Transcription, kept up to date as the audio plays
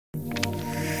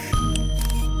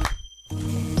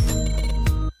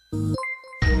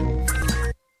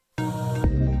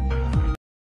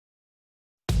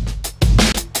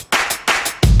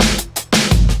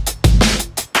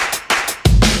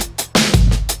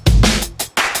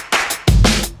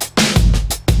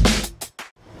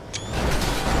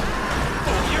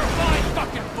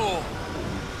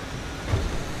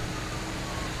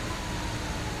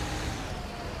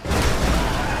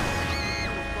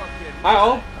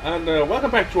And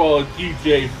welcome back to our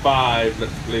DJ5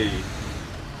 Let's Play.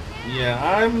 Yeah,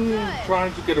 I'm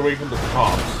trying to get away from the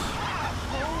cops,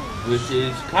 which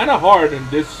is kind of hard in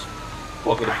this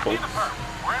pocket of folks.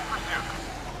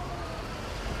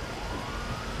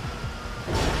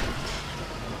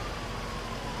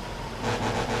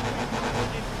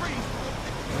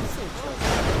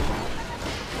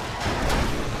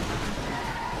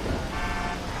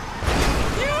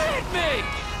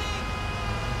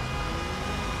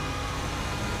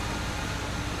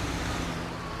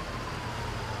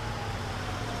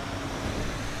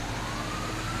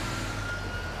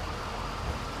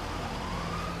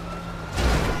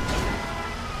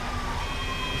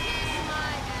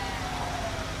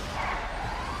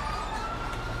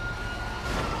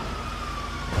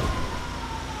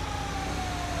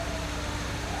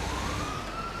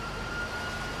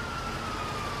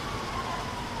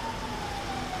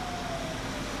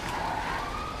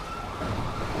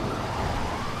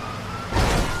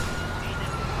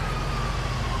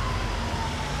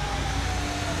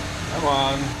 Come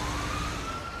on.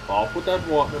 Off with that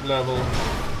water level.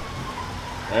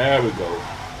 There we go.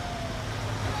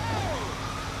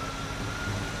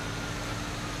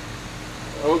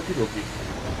 Okie dokie.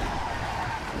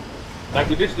 Like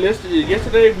with this list,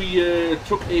 yesterday we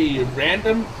took a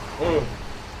random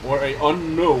or a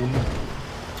unknown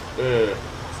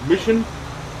mission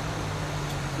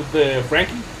with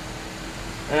Frankie.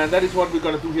 And that is what we're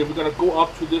gonna do here. We're gonna go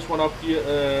up to this one up here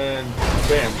and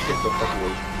bam, get the fuck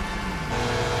away.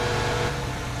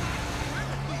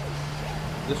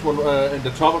 This one in the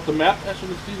top of the map, as you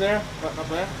can see there. Not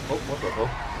bad. Oh, what the hell?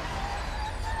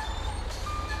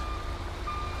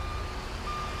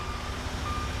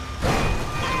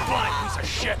 Blind piece of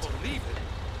shit! Leave it.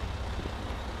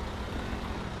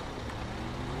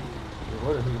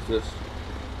 What the hell is this?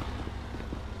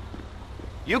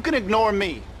 You can ignore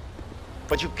me,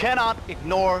 but you cannot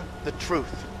ignore the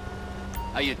truth.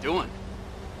 How you doing?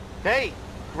 Hey,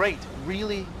 great,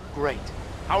 really great.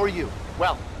 How are you?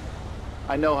 Well,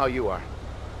 I know how you are.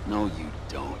 No, you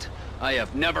don't. I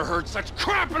have never heard such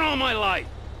crap in all my life!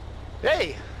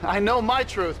 Hey, I know my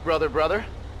truth, brother.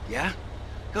 Yeah?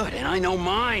 Good, and I know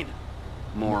mine.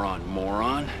 Moron.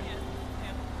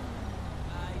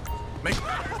 Make...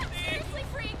 Seriously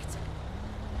freaked.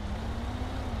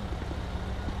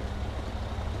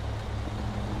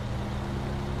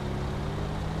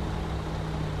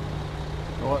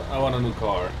 I want a new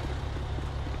car.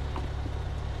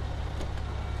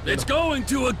 It's going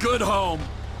to a good home!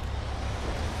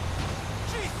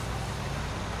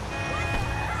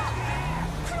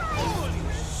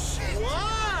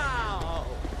 Wow!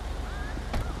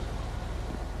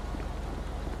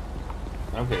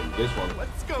 I'm getting this one.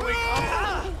 What's going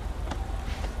on?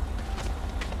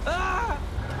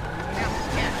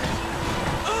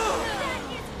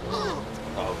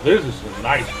 Oh, this is a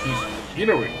nice piece of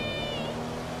machinery.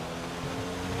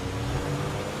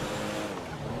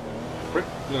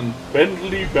 Frickin'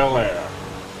 Bentley Bel Air.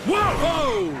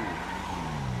 Whoa!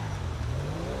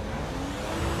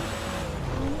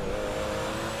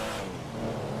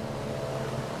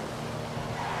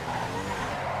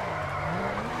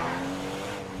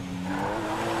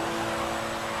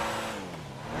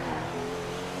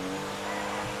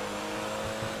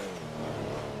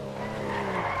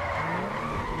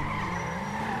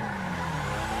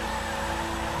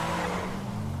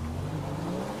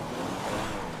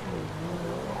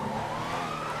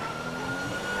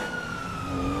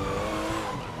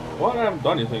 Well, I haven't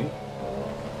done anything.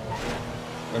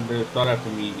 And they start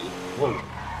after me. Whoa.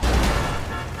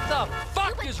 The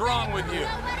fuck is wrong with you?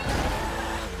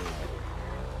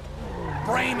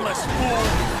 Brainless fool!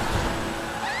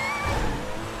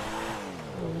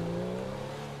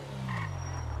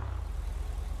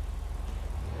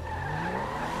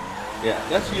 Yeah,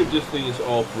 let's see if this thing is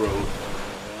off-road.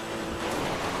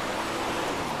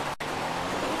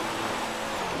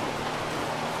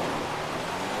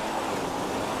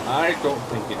 I don't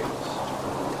think it is.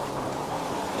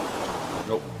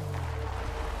 Nope.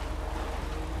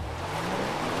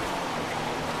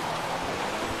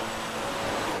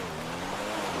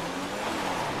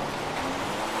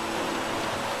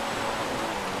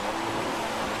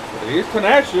 But it is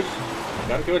tenacious.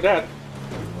 Gotta go with that.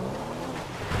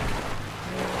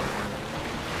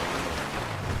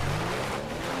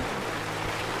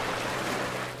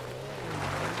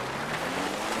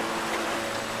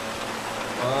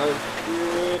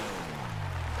 Good.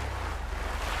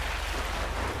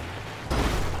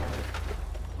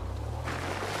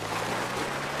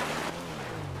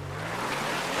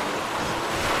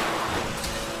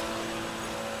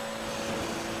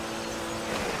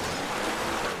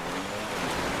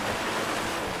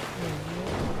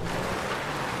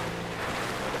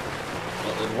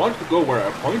 wants to go where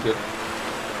I pointed.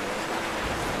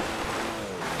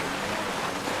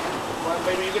 Come on,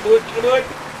 baby, you can do it, you can do it!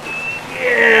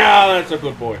 Yeah, that's a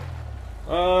good boy.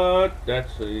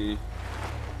 That's a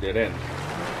dead end.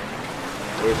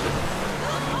 Where is it?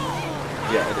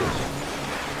 Yeah, it is.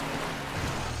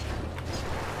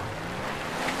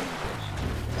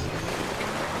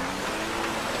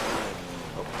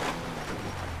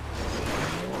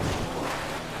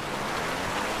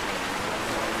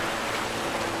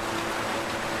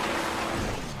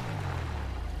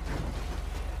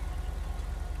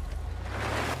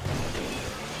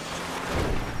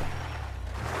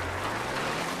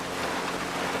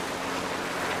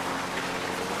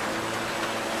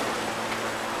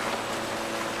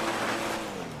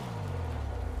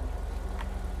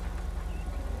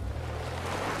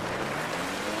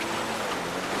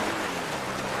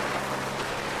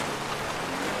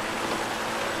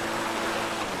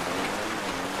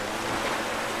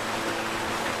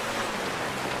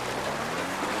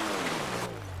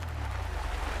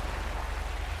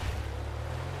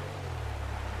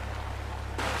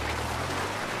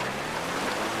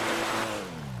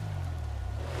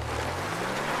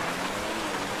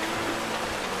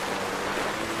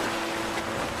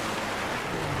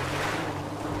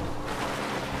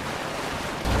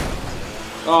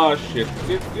 Oh shit.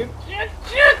 Shit.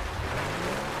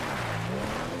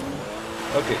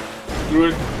 Okay, screw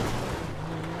it.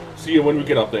 See you when we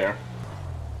get up there.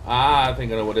 Ah, I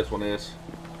think I know what this one is.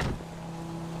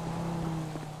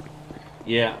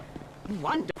 Yeah.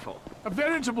 Wonderful. A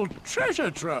veritable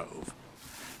treasure trove.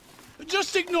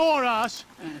 Just ignore us.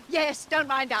 Yes, don't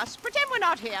mind us. Pretend we're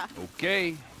not here.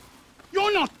 Okay.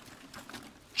 You're not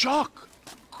Jock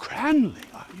Cranley,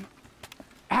 are you?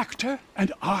 Actor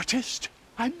and artist?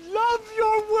 I love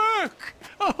your work.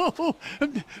 Oh,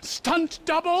 stunt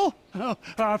double. Oh,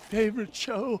 our favorite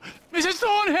show. Mrs.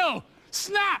 Thornhill,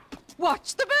 snap.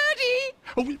 Watch the birdie.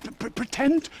 Oh,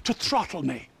 pretend to throttle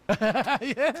me.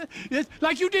 Yes,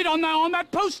 like you did on that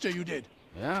poster you did.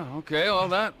 Yeah, okay, well,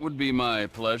 that would be my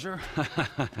pleasure.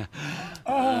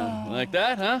 Like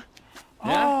that, huh?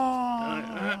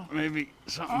 Yeah? Maybe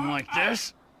something like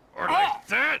this? Or like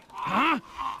that? Huh?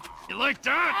 You like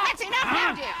that? That's enough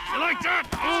now, dear. You like that?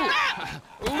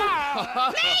 Ooh!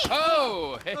 Ooh!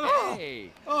 Oh, hey!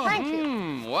 Thank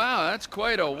you. Wow, that's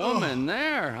quite a woman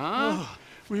there, huh? Oh,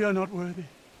 we are not worthy.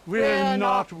 We're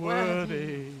not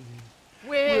worthy.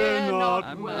 We're not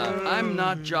I'm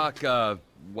not Jock,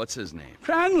 what's his name?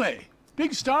 Cranley,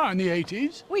 big star in the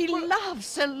 80s. We love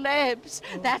celebs.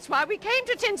 That's why we came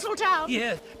to Tinseltown.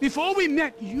 Yeah, before we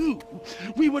met you,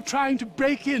 we were trying to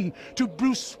break in to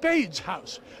Bruce Spade's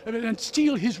house and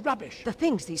steal his rubbish. The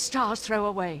things these stars throw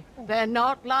away. They're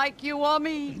not like you or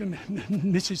me.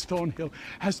 Mrs. Thornhill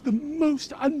has the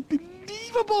most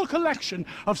unbelievable collection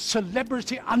of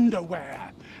celebrity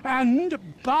underwear and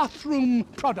bathroom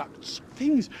products.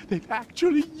 Things they've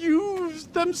actually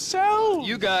used themselves.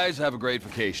 You guys have a great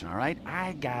vacation, all right?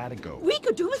 I gotta go. We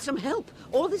could do with some help.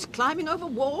 All this climbing over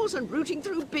walls and rooting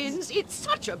through bins. It's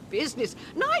such a business.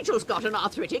 Nigel's got an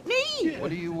arthritic knee. What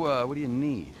do you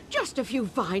need? Just a few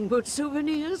Vinewood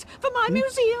souvenirs for my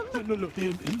museum.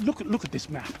 Look at this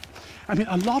map. I mean,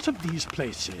 a lot of these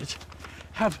places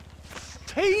have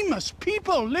famous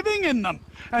people living in them,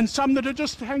 and some that are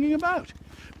just hanging about.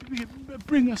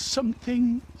 Bring us some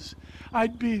things.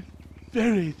 I'd be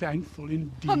very thankful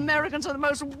indeed. Americans are the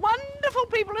most wonderful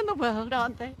people in the world,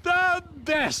 aren't they? The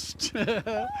best.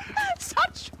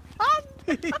 Such fun.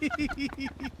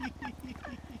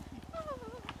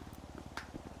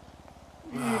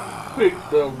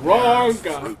 Picked the wrong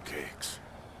guy. Fruitcakes.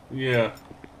 Yeah.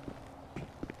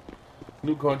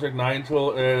 New contact 9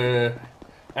 till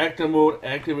actor mode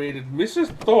activated.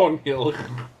 Mrs. Thornhill.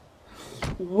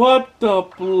 What the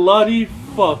bloody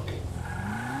fuck?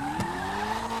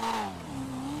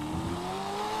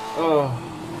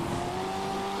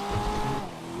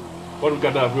 What we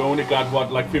got now? We only got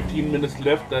what, like 15 minutes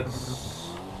left. That's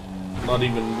not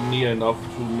even near enough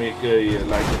to make a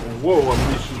like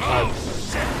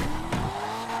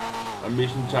a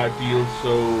mission type deal.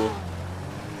 So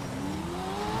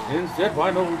instead,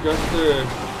 why don't we just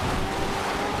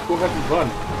go ahead and run?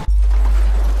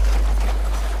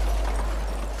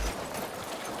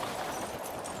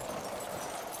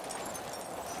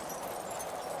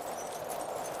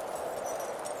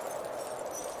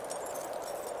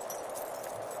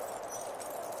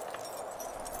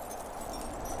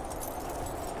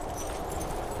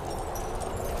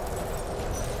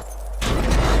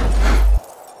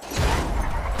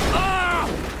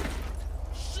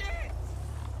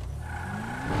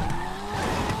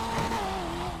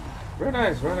 Very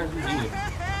nice indeed.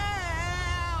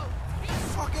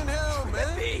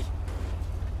 see.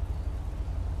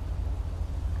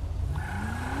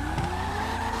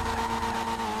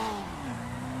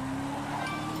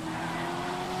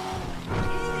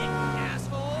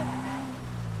 Asshole.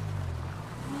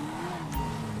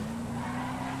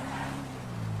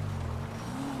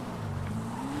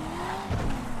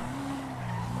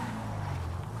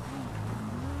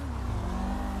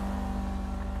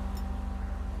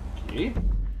 Okay.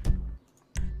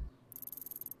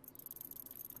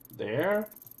 There.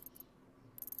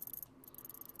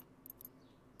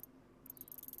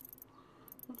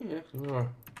 Okay, actually we are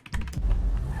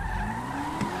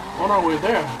on our way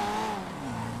there.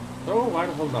 So why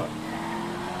the hell not?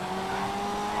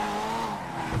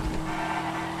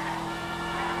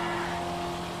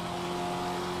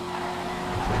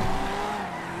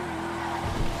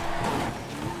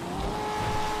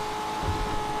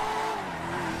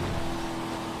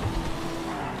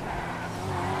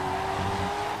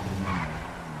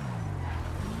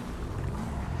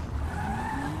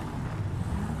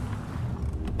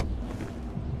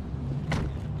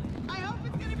 I hope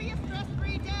it's gonna be a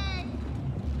stress-free day.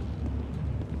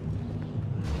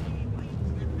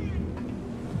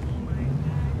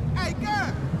 Hey,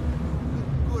 girl!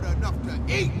 Good enough to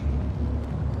eat!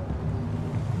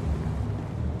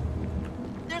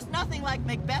 There's nothing like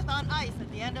Macbeth on ice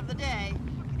at the end of the day.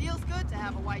 Feels good to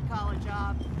have a white-collar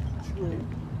job. True.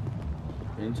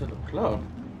 Into the club.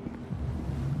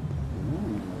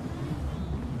 Ooh.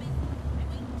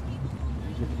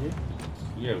 Is it here?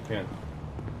 Yeah, we can.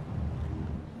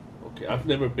 Okay, I've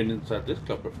never been inside this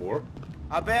club before.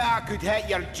 I bet I could hit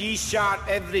your G-sharp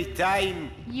every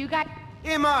time. You got...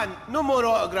 Hey man, no more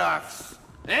autographs.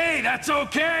 Hey, that's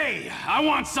okay. I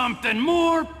want something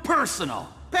more personal.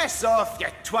 Piss off, you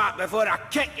twat, before I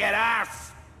kick your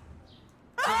ass.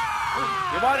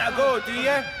 You want to go, do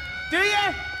you? Do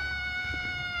you?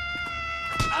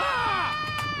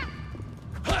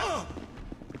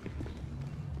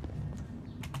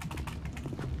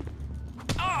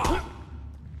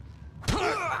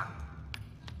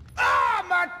 Ah,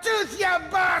 my tooth, you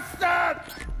bastard!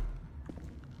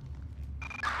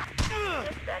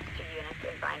 Dispatch to units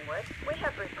in Vinewood. We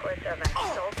have reports of an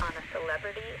assault on a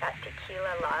celebrity at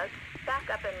Tequila Lodge.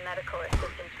 Backup and medical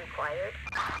assistance required.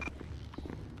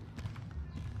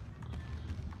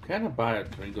 Can I buy a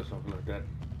drink or something like that?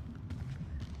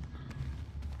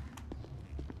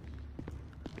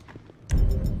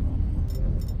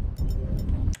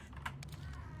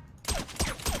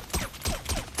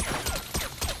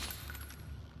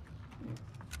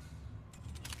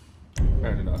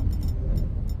 Apparently not.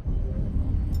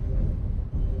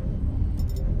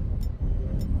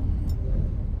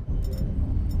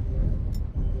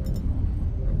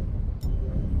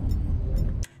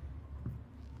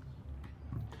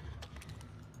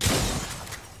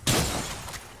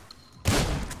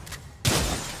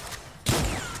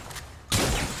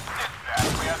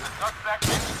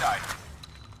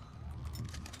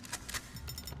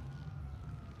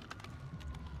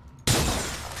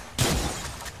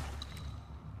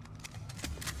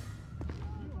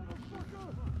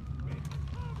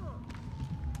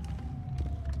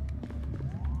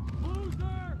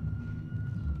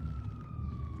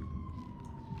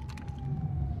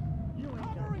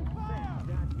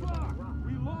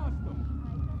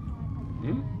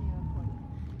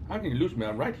 How can you lose me?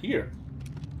 I'm right here.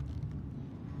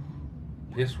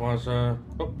 This was oh.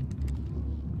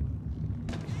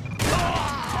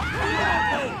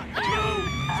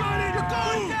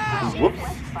 Whoops.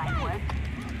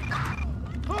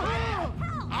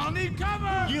 I'll need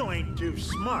cover! You ain't too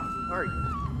smart, are you?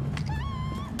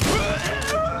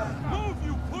 Move,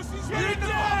 you pussies! You're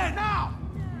dead! Now!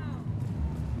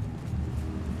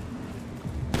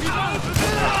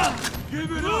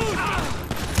 Give it up!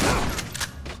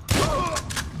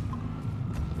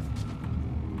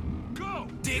 Go!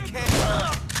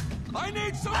 Dickhead! I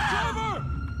need some cover!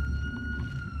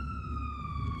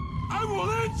 I will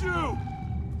end you!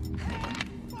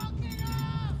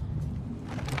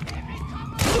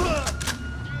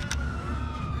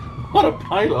 What a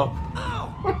pileup!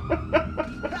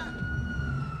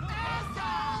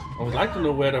 I would like to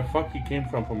know where the fuck he came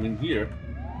from in here.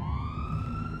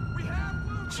 We have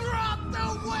to drop the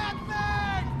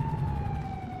weapon!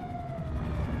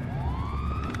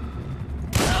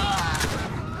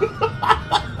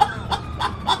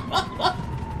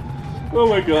 Oh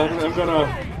my god, I'm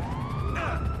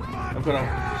gonna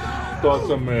start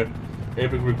some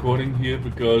epic recording here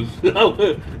because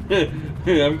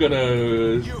I'm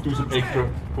gonna do some extra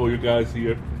for you guys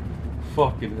here.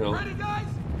 Fucking hell. Ready, guys?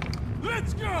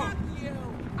 Let's go!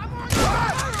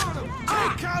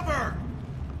 Take cover!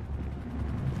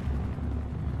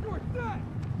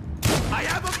 I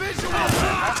have a visual!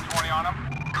 20 on him.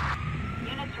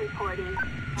 Units reporting an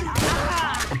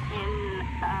outbreak in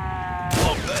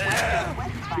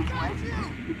West Vinewood.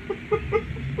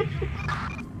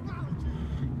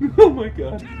 Oh my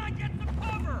god. Can I get the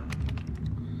cover?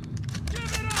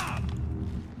 Give it up!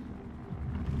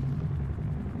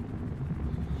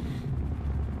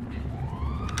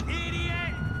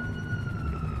 Idiot!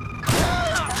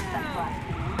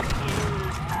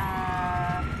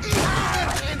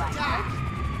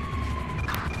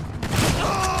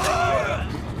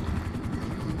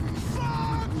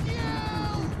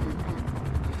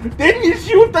 Didn't you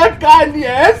shoot that guy in the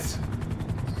ass?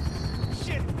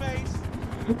 Shit face.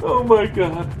 Oh my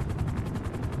god.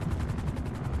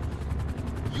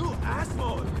 You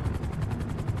asshole.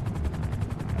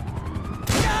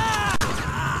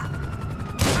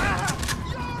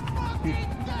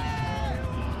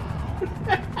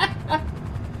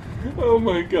 Oh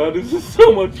my god, this is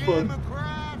so much fun.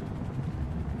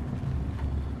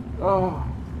 Oh.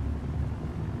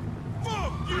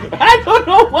 I don't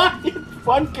know why it's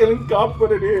fun killing cops,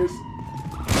 but it is.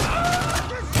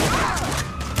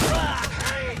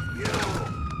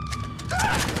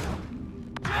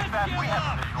 We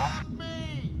have a visual.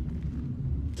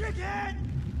 Dickhead!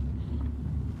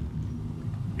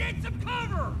 Need some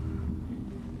cover!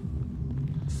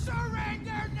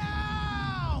 Surrender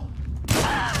now!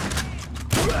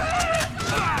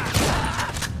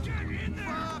 Get in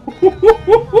there!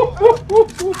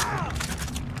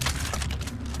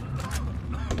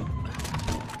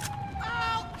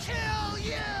 I'll kill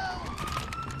you!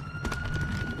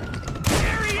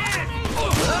 There he is!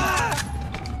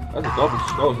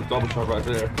 That was a double shot right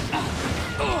there.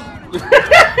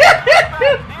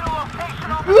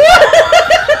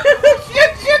 Shit!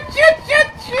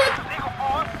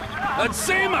 Let's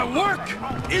say my work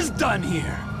is done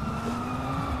here.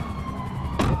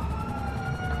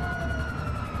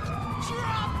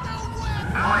 Drop the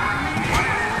weapon!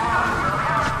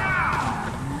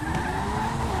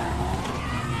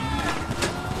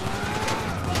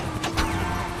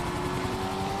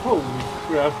 Holy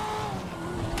crap.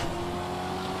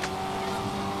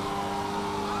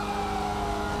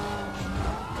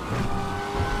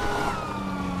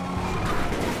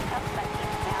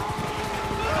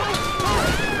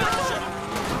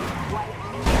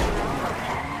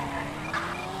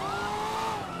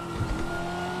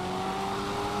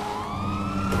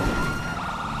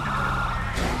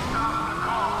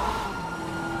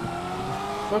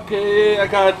 Okay, I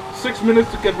got 6 minutes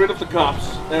to get rid of the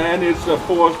cops, and it's a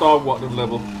 4-star water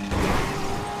level.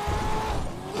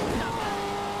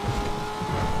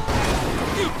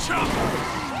 You chump!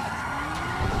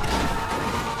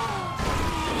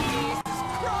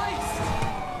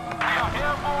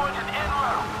 Airborne and en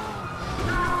route.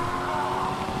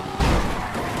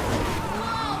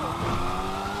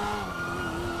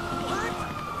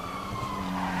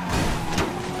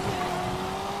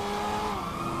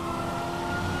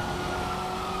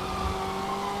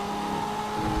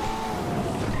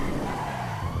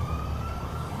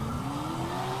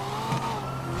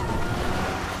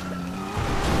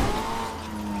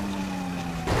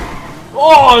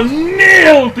 Oh,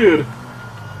 nailed it!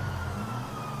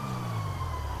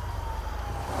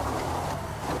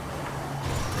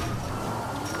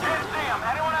 Can't see him.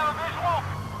 Anyone have a visual?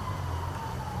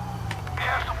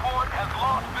 Air support has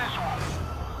lost visual.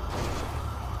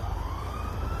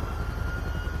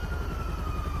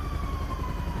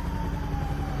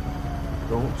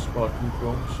 Don't spot me,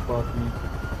 don't spot me.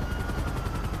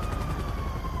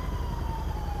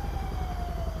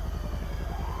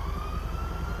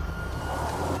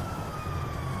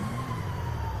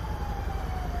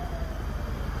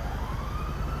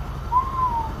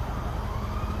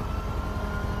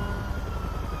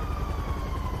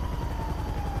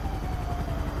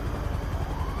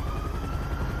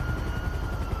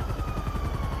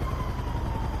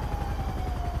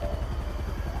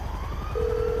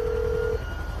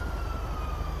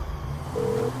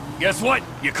 Guess what,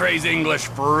 you crazy English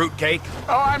fruitcake?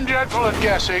 Oh, I'm dreadful at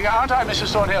guessing, aren't I,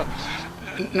 Mrs. Thornhill?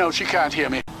 No, she can't hear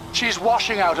me. She's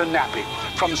washing out a nappy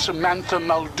from Samantha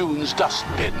Muldoon's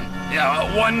dustbin.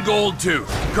 Yeah, 1 gold tooth,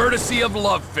 courtesy of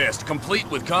Love Fist, complete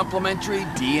with complimentary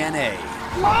DNA.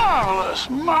 Marvelous,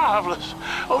 marvelous.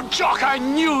 Oh, Jock, I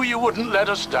knew you wouldn't let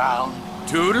us down.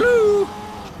 Toodaloo!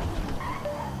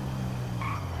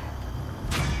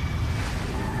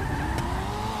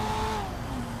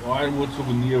 Winewood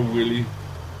Souvenir Willie.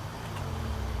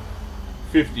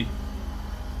 50.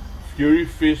 Fury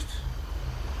Fist.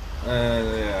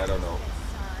 Yeah, I don't know.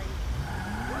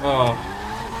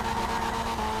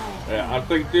 Yeah, I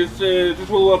think this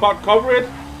will about cover it.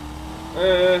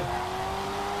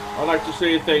 I'd like to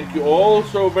say thank you all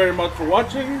so very much for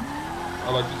watching.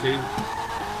 I'd like to say...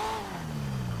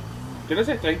 Did I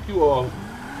say thank you or...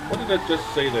 What did I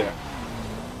just say there?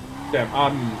 Damn,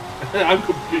 I'm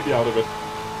completely out of it.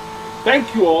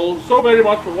 Thank you all so very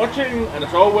much for watching, and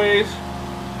as always,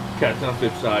 catch you on the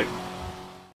flip side.